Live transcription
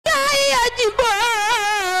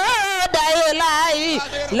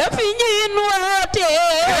la fi ñiin woote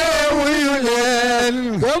wuyu leen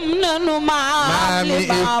gëm nanu maam li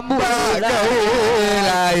maamu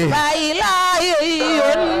laay bàyyi laay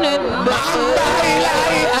yónneen ba bàyyi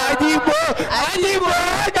laay ajibo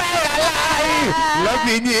laay la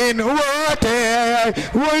fi ñiin woote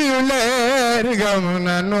wuyu leen gëm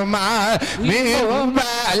nanu maam li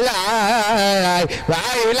laay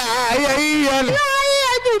bàyyi laay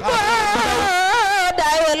ajibo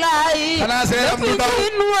xanaa seeram du ndaw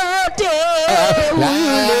woote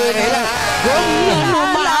wuyu leen gëm nanu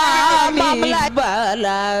maam li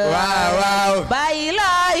bala waaw bàyyi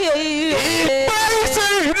laay bàyyi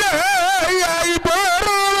seyda yaay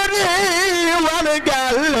borom ni wan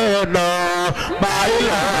gàlle no bàyyi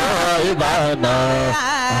laay bana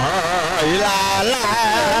ay la la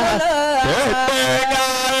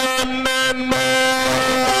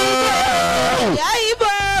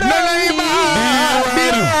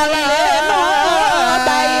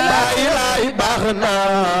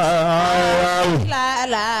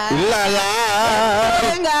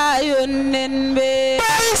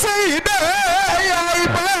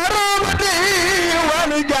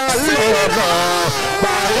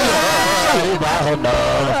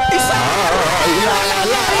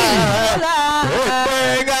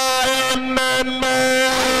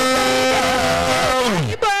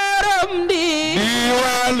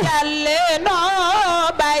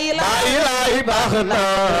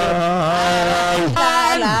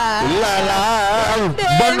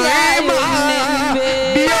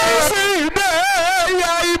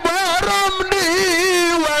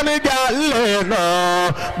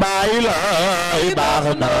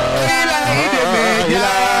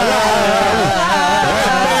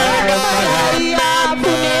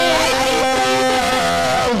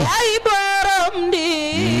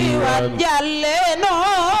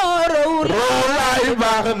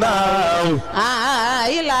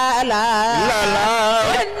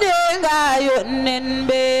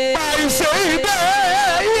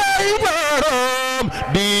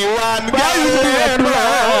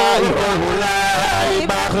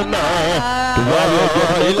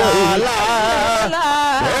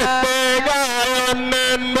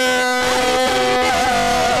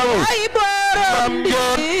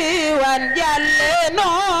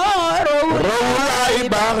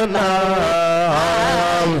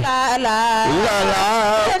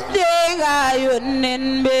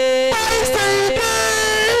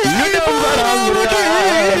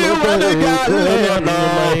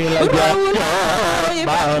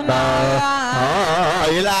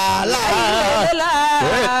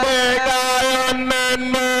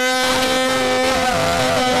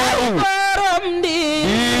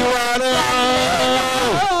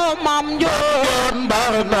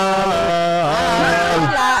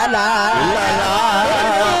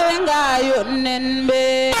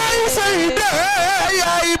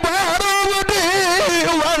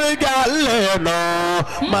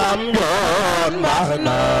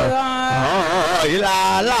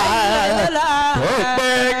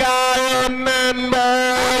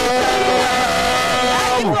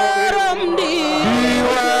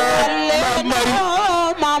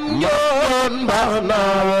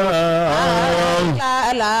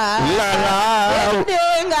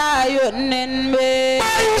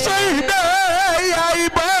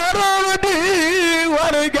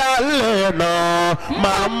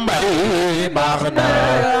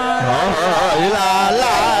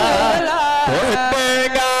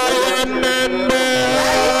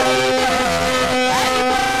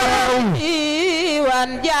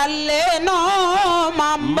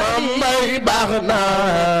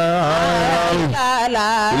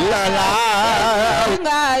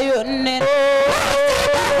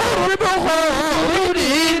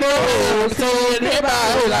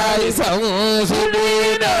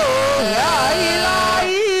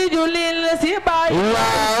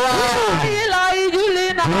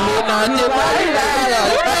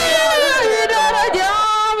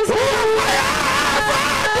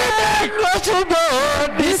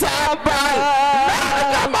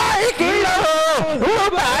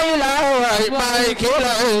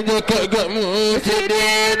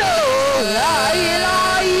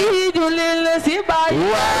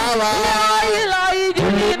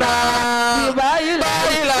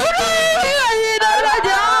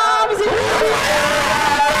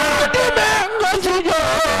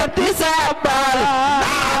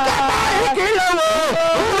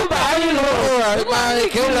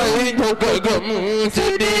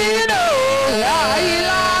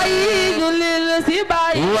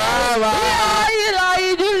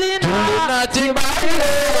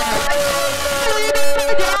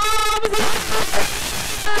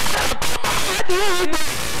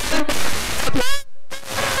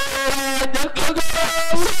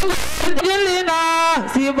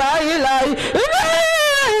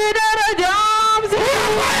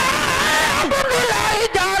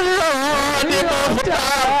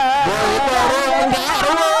muxtaar mooy borom Ndar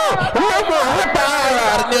woo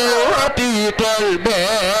muxtaar ñëwati tol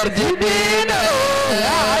beer ji diine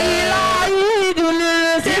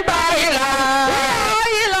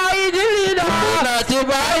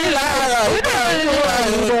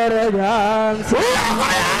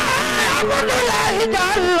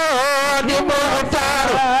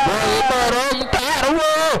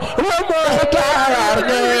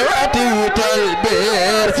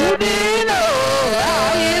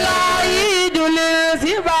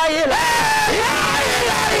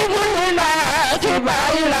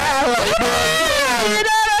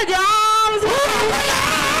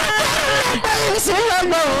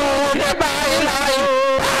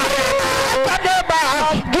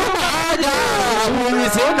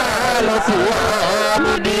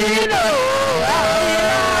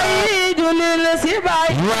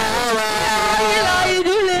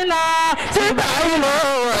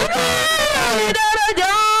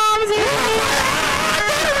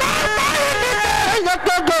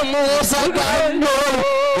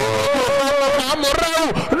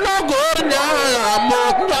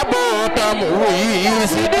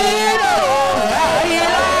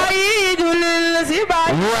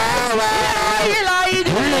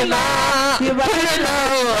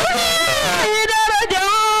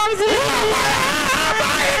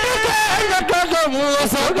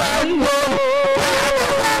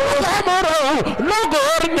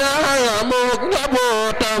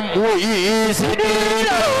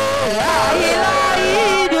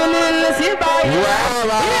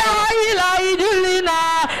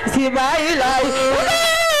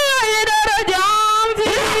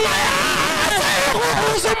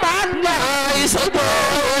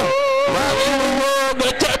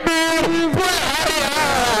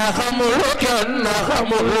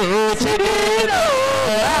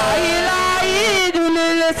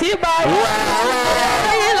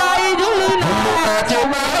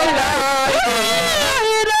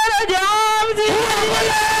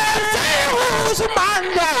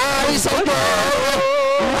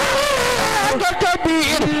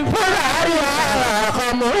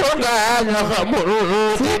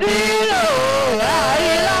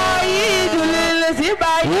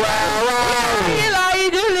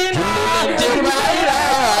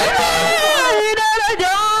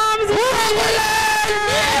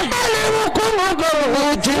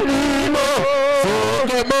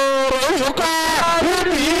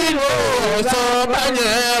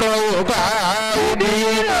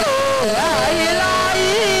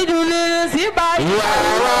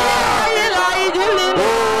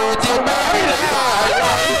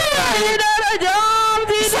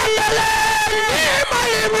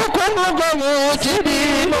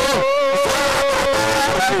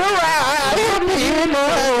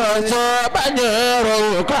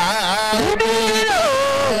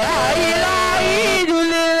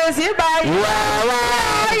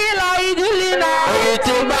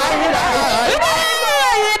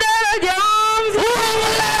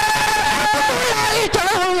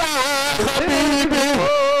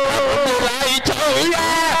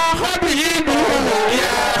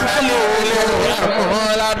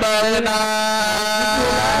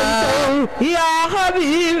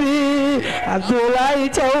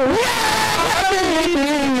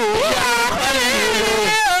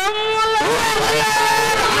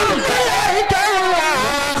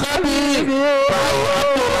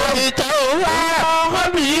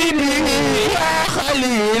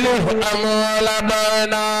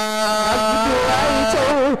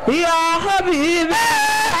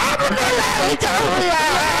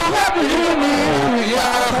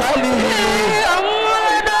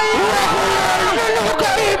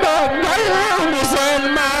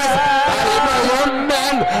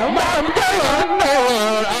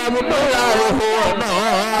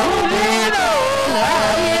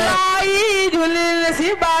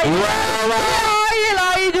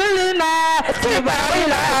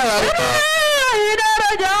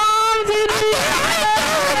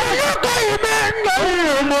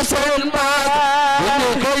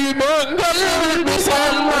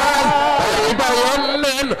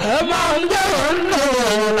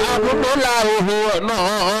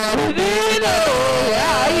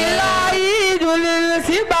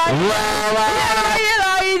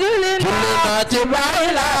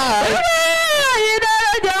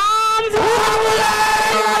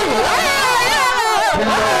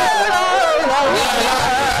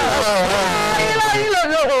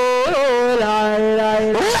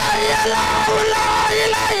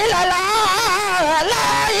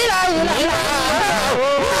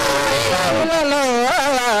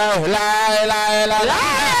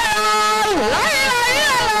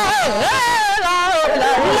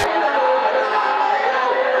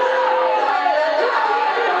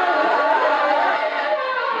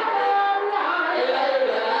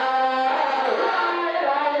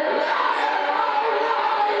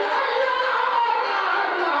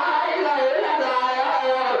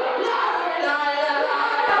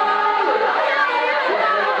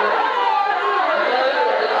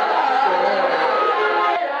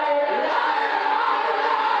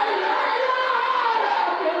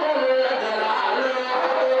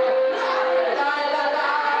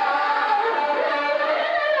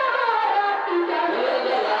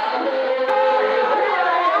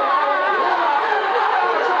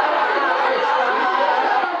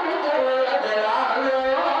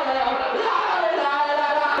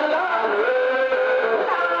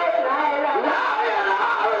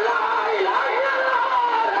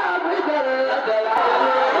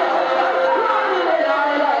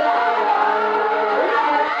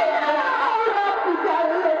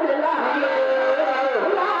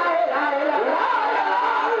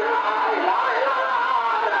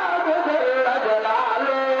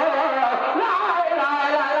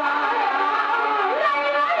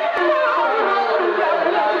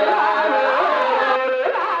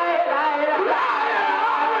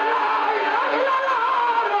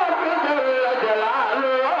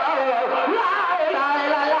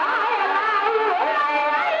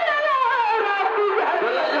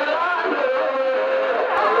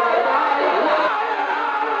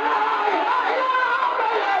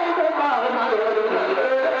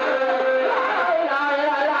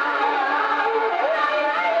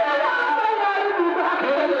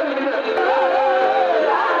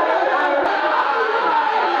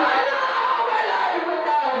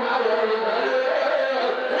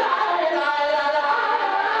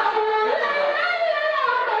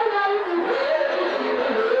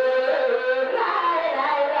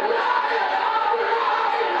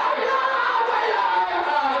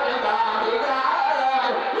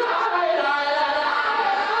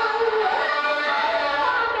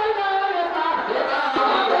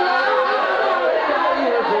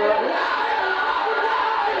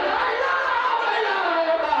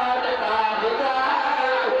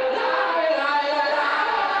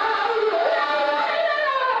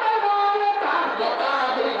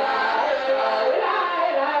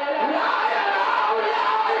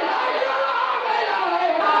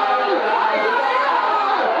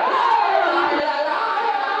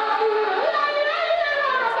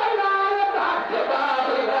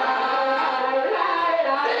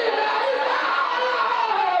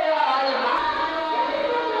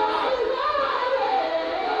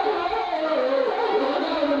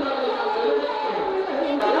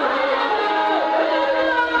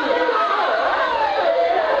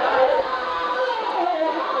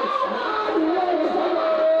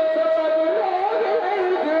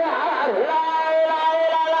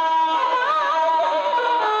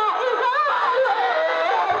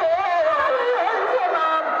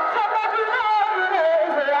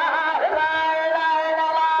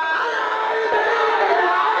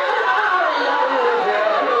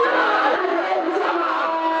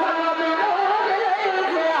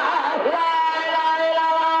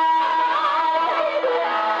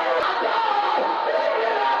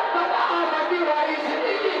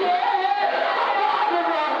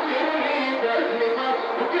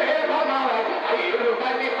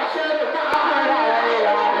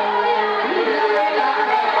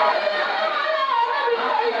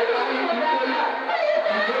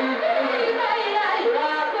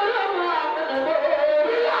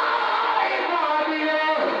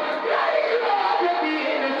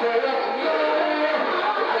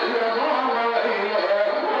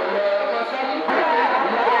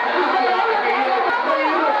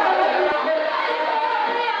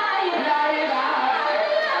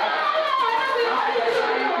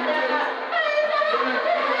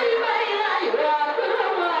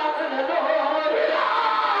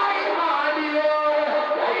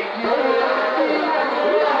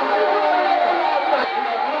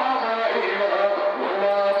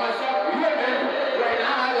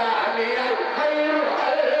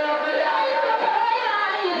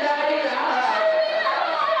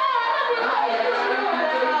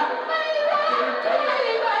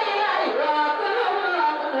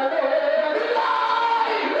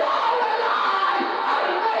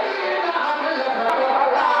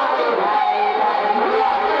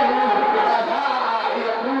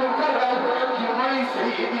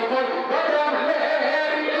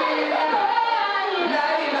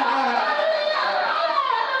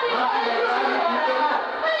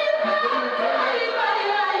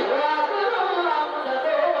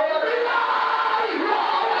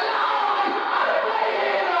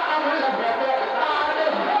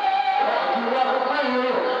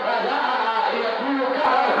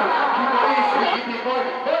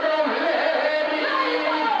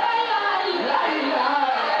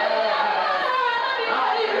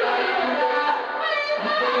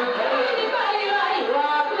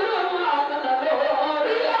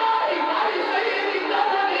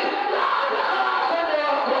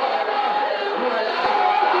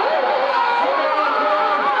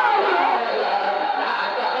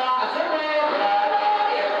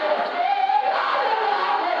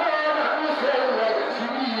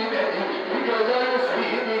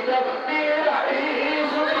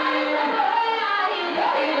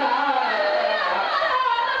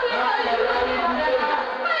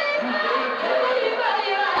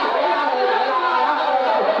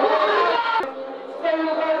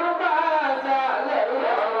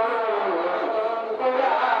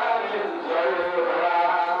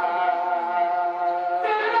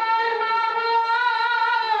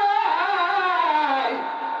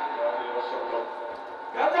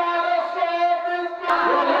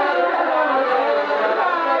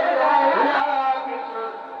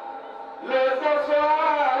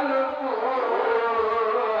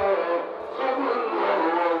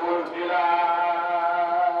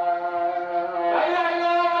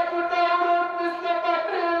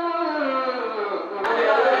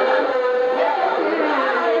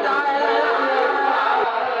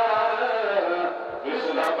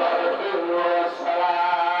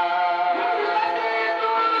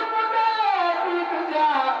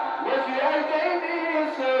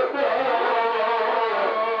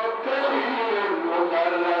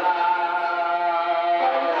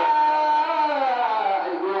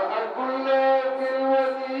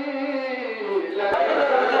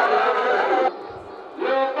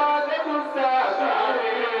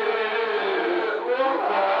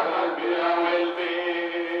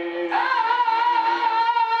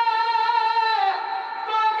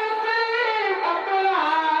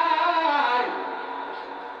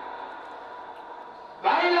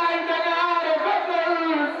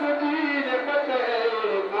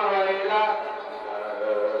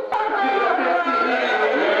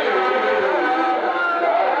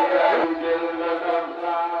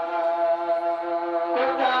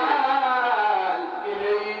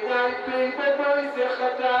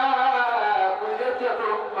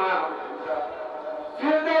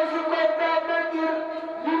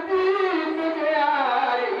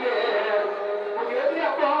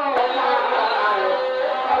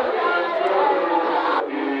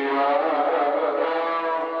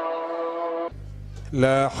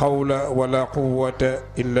لا حول ولا قوة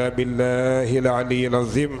إلا بالله العلي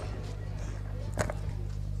العظيم.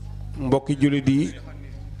 mbokki jullit yi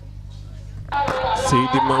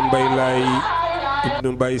Seydi Mame Mbaye Laye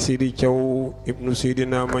ibnu Baye Seydi Thiaw ibnu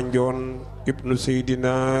Seydina Mandione ibnu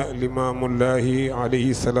Seydina Limaamullahi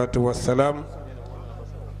alayhi salaatu wassalaam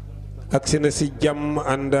ak si na si jàmm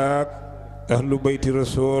ànd ak ahlu bayti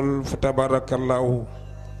rasul fa tabarakallahu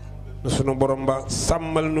na sunu borom ba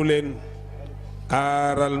sàmmal nu leen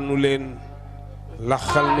aaral nu leen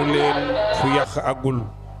laxal nu leen fu yàq agul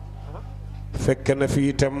fekk na fi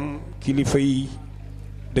itam kilifa yi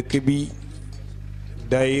dëkk bi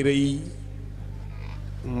daayira yi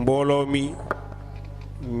mbooloo mi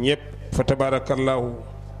ñépp fa tabaarakallaahu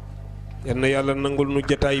yal na yàlla nangul nu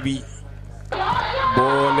jataay bi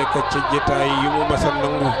boole ko ca jataay yu mu masa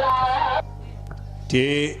nangu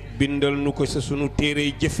te bindal nu ko sa sunu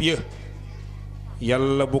téere jëf ya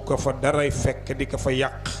yàlla bu ko fa daray fekk di ko fa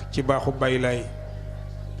yàq ci baaxu Baay Laay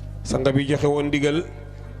sanga bi joxe woon ndigal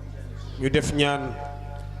ñu def ñaan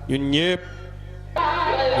ñun ñépp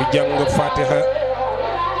ñu jàng fatiha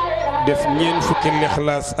def ñeen fukki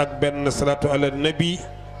lixlaas ak benn salaatu ala nabi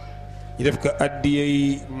ñu def ko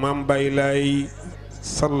addiyey Mame Baye Laye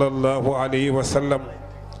sallallahu alayhi wa sallam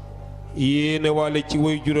yéene waale ci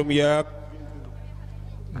way juróom yaak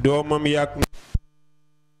doomam yaak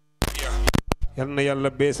yal na yàlla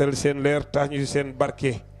beesal seen leer tax ñu ci seen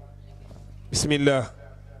barke bismillah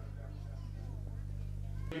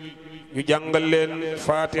ñu jàngal leen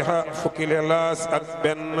fatiha fukki lixlaas ak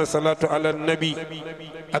benn salaatu ala nabi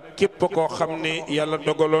ak képp koo xam ne yàlla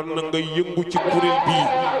dogaloon na nga yëngu ci kuréel bii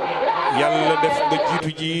yàlla def nga jiitu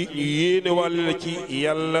ji ñu yéene wàll la ci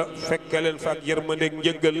yàlla fekkaleen fa ak yërmandeeg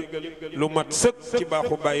njëggal lu mat sëkk ci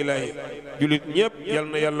baaxu Baay Laay julit ñépp yal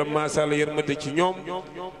na yàlla maasala yërmande ci ñoom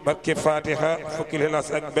barke fatiha fukki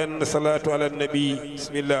lixlaas ak benn salaatu ala nabi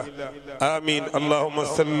bismillah amin allahumma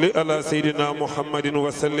salli ala sayyidina muhammadin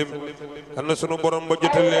wa sallim am na sunu borom ba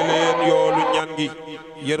jotale leen yoolu ñaan gi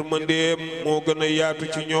yërmandeem moo gën a yaatu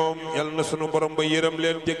ci ñoom yal na sunu borom ba yërëm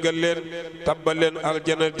leen jéggal leen tabbal leen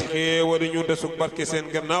aljana xéewal ñu desug barke seen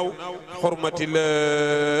gannaaw xurmati la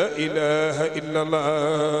ilaha illallah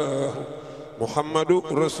muhammadu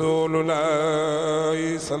rasulullah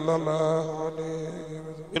sallallahu alayhi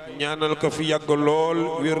wa sallam ñaanal ko fi yàgg lool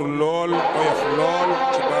wér lool oyof lool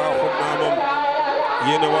ci baaxu maamam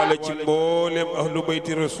yéena wàlla ci mboolem ahlu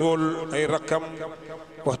bayti rasul ay rakkam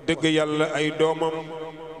wax dëgg yàlla ay doomam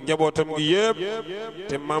njabootam gi yëpp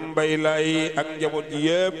te Mame Baye Laye ak njaboot gi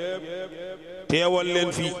yëpp teewal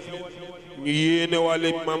leen fi ñu yéene wàlle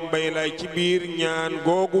Mame Baye Laye ci biir ñaan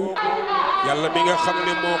googu yàlla mi nga xam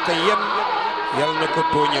ne moo ko yen yàlla na ko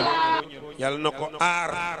tooñal yàlla na ko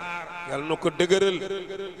aar yàlla na ko dëgëral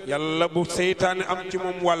yàlla bu seytaane am ci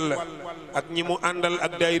moom wàll ak ñi mu àndal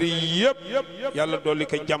ak daayira yi yëpp yàlla dolli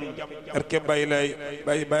ko jàmm barke Baye Laye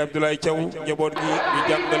Baye Abdoulaye Thiaw njaboot gi ñu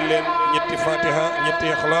jàngal leen ñetti fatiha ñetti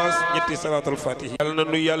ixlaas ñetti salaatul fatihi yàlla na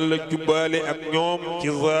nu yàlla jubbaale ak ñoom ci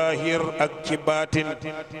zahir ak ci baatin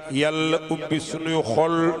yàlla ubbi sunuy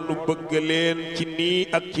xol nu bëgg leen ci nii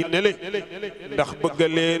ak ci nele ndax bëgg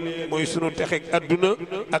leen mooy sunu texeeg adduna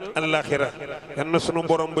ak alaxira yal na sunu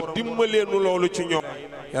borom ba dimbaleenu loolu ci ñoom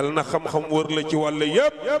yàlla na xam-xam wër la ci wàll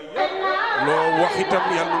yëpp loo wax itam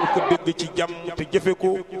yàlla na ko dégg ci jàmm te jëfe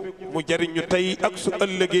ko mu jariñ ñu tey ak su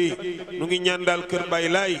ëllëgee nu ngi ñaan daal kër Baay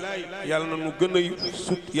Laay yàlla na nu gën a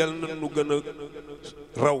sut yàlla na nu gën a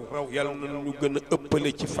raw yàlla na nu gën a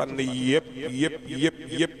ëppale ci fànn yi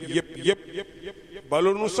yëpp ba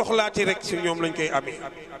loolu nu soxlaati rek si ñoom lañ koy amee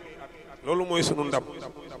loolu mooy sunu ndam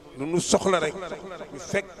lu nu soxla rek ñu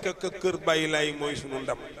fekk ka kër Baay Laay mooy sunu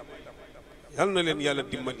ndam yàlla na leen yàlla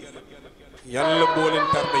dimbali yàlla boo leen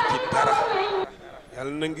tardé ci dara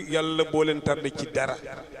yàlla boo leen tardé ci dara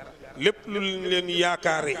lépp lu leen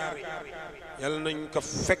yaakaare yàlla nañ ko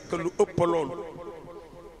fekk lu ëpp loolu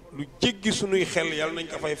lu jéggi sunuy xel yàlla nañ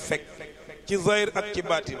ko fay fekk ci zahir ak ci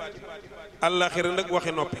baatin àllaaxira nag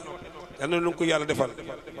waxe noppi yàlla na ko yàlla defal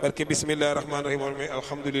barke bismillahi rahmaani rahiim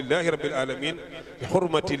alhamdulillahi rabbil alamin bi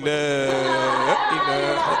xurmati laa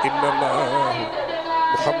ilaha illallah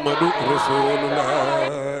muhammadu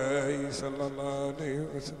rasulullahi sallallahu alayhi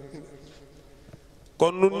wa sallam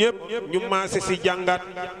kon nun ñëpp ñu maase si jàngaat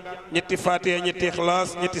ñetti fatiha ñetti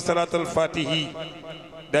ixlaas ñetti salaatal fatihi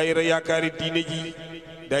daayira yaakaari diine ji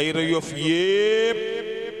daayira Yoff yépp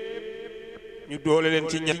ñu doole leen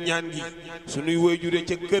ci ñaan gi sunuy waajur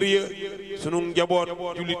ca kër ya sunu njaboot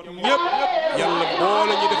julit ñëpp yàlla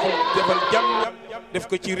boole ñu defal jàmm def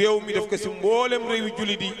ko ci réew mi def ko ci mboolem réewi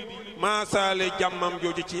julit yi maasaale jàmmam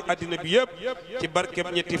jooju ci àddina bi yëpp ci barkeb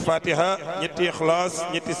ñetti fatiha ñetti ixlaas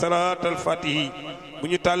ñetti salaatal fatihi bu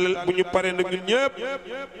ñu paree nag ñun ñëpp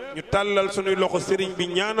ñu tàllal sunuy loxo sëriñ bi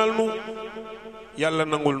ñaanal nu yàlla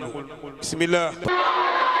nangul nu bismillah